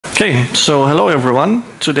Okay, so hello everyone.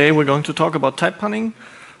 Today we're going to talk about type punning.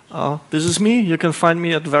 This is me. You can find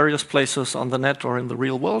me at various places on the net or in the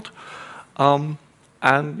real world. And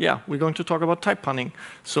yeah, we're going to talk about type punning.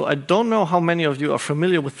 So I don't know how many of you are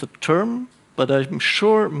familiar with the term, but I'm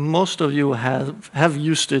sure most of you have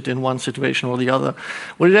used it in one situation or the other.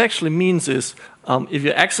 What it actually means is if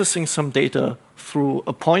you're accessing some data through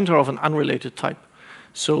a pointer of an unrelated type.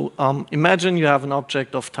 So imagine you have an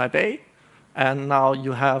object of type A, and now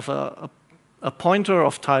you have a pointer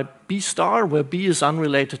of type B star, where B is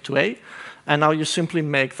unrelated to A, and now you simply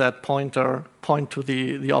make that pointer point to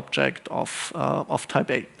the object of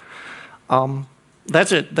type A.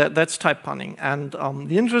 That's it. That's type punning. And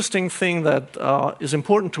the interesting thing that is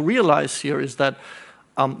important to realize here is that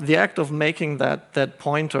the act of making that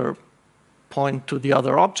pointer point to the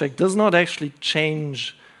other object does not actually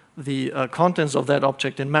change the contents of that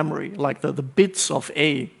object in memory. Like the bits of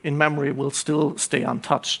A in memory will still stay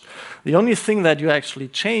untouched. The only thing that you actually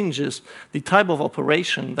change is the type of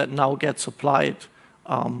operation that now gets applied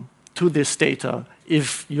to this data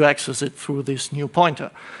if you access it through this new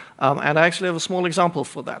pointer. And I actually have a small example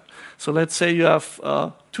for that. So let's say you have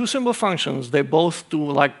two simple functions. They both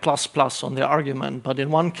do like plus plus on their argument, but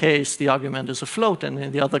in one case the argument is a float, and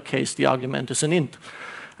in the other case the argument is an int.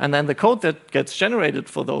 And then the code that gets generated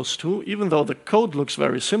for those two, even though the code looks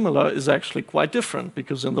very similar, is actually quite different,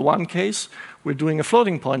 because in the one case, we're doing a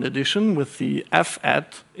floating point addition with the fadd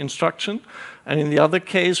instruction, and in the other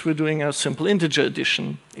case, we're doing a simple integer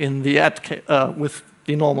addition in the with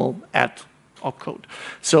the normal add opcode.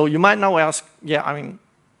 So you might now ask, yeah, I mean,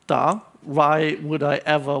 why would I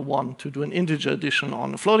ever want to do an integer addition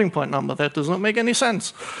on a floating point number? That does not make any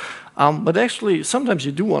sense. But actually, sometimes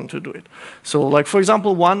you do want to do it. So like, for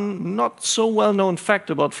example, one not so well-known fact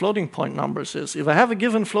about floating point numbers is if I have a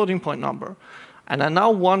given floating point number, and I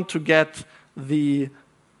now want to get the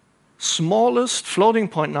smallest floating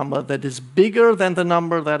point number that is bigger than the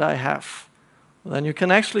number that I have, then you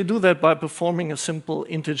can actually do that by performing a simple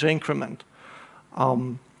integer increment.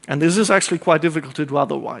 And this is actually quite difficult to do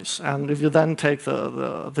otherwise. And if you then take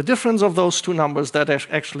the difference of those two numbers, that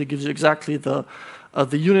actually gives you exactly the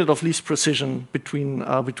unit of least precision between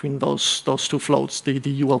those two floats, the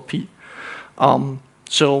ULP.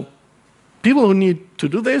 So people who need to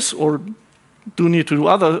do this or do need to do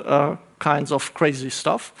other kinds of crazy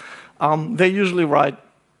stuff, they usually write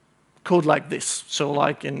code like this. So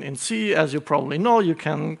like in C, as you probably know, you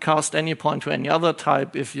can cast any point to any other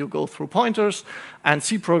type if you go through pointers, and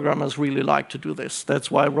C programmers really like to do this. That's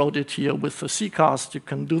why I wrote it here with the C cast. You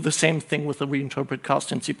can do the same thing with the reinterpret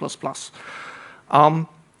cast in C++.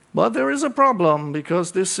 But there is a problem,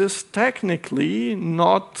 because this is technically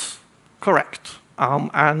not correct.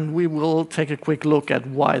 And we will take a quick look at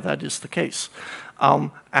why that is the case.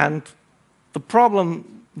 And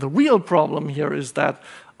the real problem here is that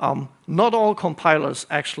not all compilers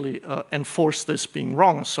actually enforce this being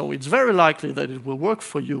wrong. So it's very likely that it will work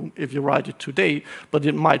for you if you write it today, but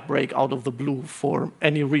it might break out of the blue for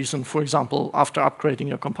any reason, for example, after upgrading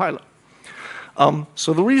your compiler.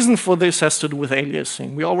 So the reason for this has to do with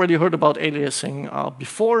aliasing. We already heard about aliasing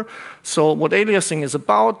before. So what aliasing is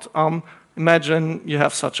about, imagine you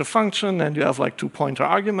have such a function and you have like two pointer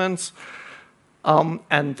arguments.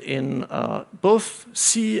 And in both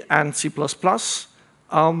C and C++,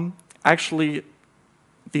 actually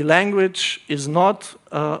the language is not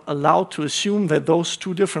allowed to assume that those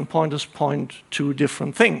two different pointers point to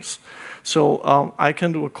different things. So I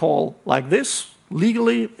can do a call like this,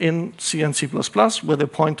 legally in C and C++, where they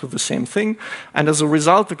point to the same thing. And as a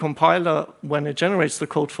result, the compiler, when it generates the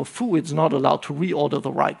code for foo, it's not allowed to reorder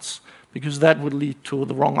the writes, because that would lead to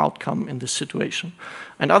the wrong outcome in this situation.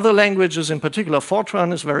 And other languages, in particular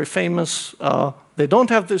Fortran is very famous. They don't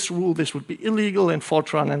have this rule. This would be illegal in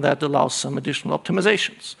Fortran, and that allows some additional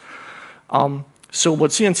optimizations. So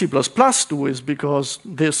what C and C++ do is, because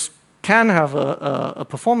this can have a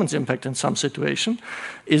performance impact in some situation,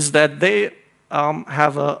 is that they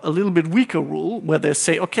have a little bit weaker rule where they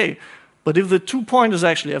say, okay, but if the two pointers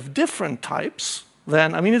actually have different types,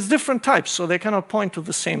 then, I mean, it's different types, so they cannot point to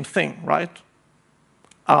the same thing, right?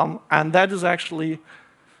 And that is actually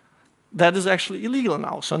illegal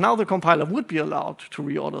now. So now the compiler would be allowed to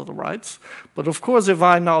reorder the writes. But of course, if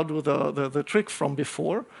I now do the trick from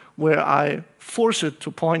before, where I force it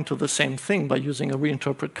to point to the same thing by using a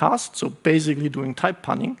reinterpret cast, so basically doing type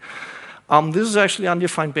punning, this is actually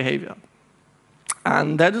undefined behavior.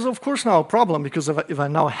 And that is, of course, now a problem, because if I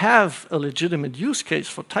now have a legitimate use case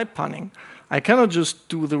for type punning, I cannot just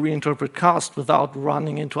do the reinterpret cast without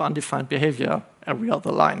running into undefined behavior every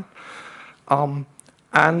other line.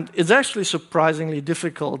 And it's actually surprisingly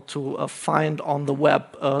difficult to find on the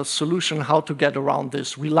web a solution how to get around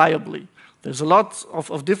this reliably. There's a lot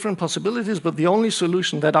of different possibilities, but the only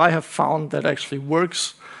solution that I have found that actually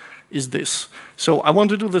works is this. So I want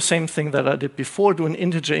to do the same thing that I did before, do an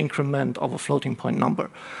integer increment of a floating point number.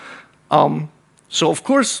 So of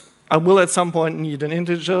course, I will at some point need an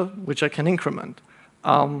integer which I can increment.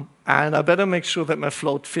 And I better make sure that my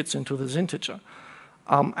float fits into this integer.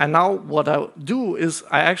 And now what I do is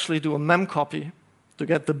I actually do a mem copy to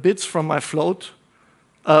get the bits from my float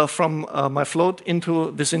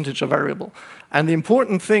into this integer variable. And the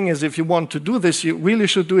important thing is if you want to do this, you really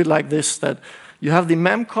should do it like this, that you have the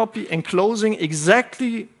mem copy enclosing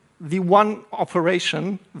exactly the one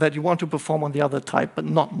operation that you want to perform on the other type, but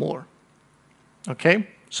not more. Okay?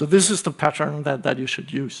 So this is the pattern that you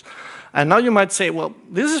should use. And now you might say, well,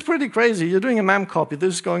 this is pretty crazy. You're doing a mem copy.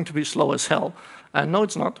 This is going to be slow as hell. And no,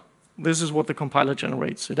 it's not. This is what the compiler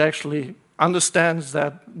generates. It actually understands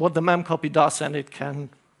that what the mem copy does, and it can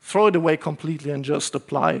throw it away completely and just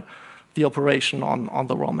apply the operation on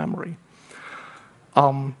the raw memory.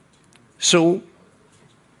 So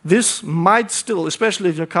this might still, especially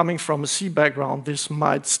if you're coming from a C background, this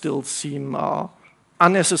might still seem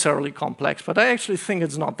unnecessarily complex, but I actually think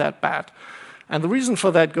it's not that bad. And the reason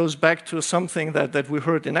for that goes back to something that we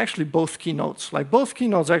heard in actually both keynotes. Like both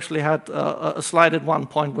keynotes actually had a slide at one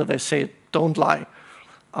point where they say, don't lie.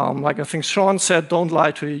 Like I think Sean said, don't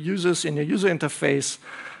lie to your users in your user interface.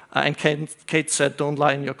 And Kate said, don't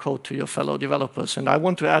lie in your code to your fellow developers. And I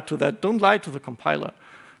want to add to that, don't lie to the compiler.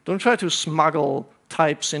 Don't try to smuggle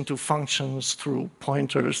types into functions through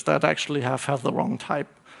pointers that actually have the wrong type.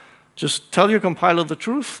 Just tell your compiler the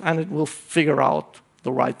truth, and it will figure out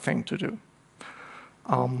the right thing to do.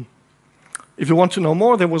 If you want to know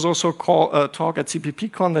more, there was also a talk at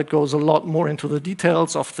CPPCon that goes a lot more into the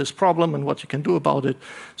details of this problem and what you can do about it.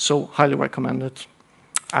 So highly recommend it.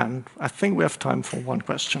 And I think we have time for one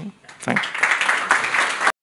question. Thank you.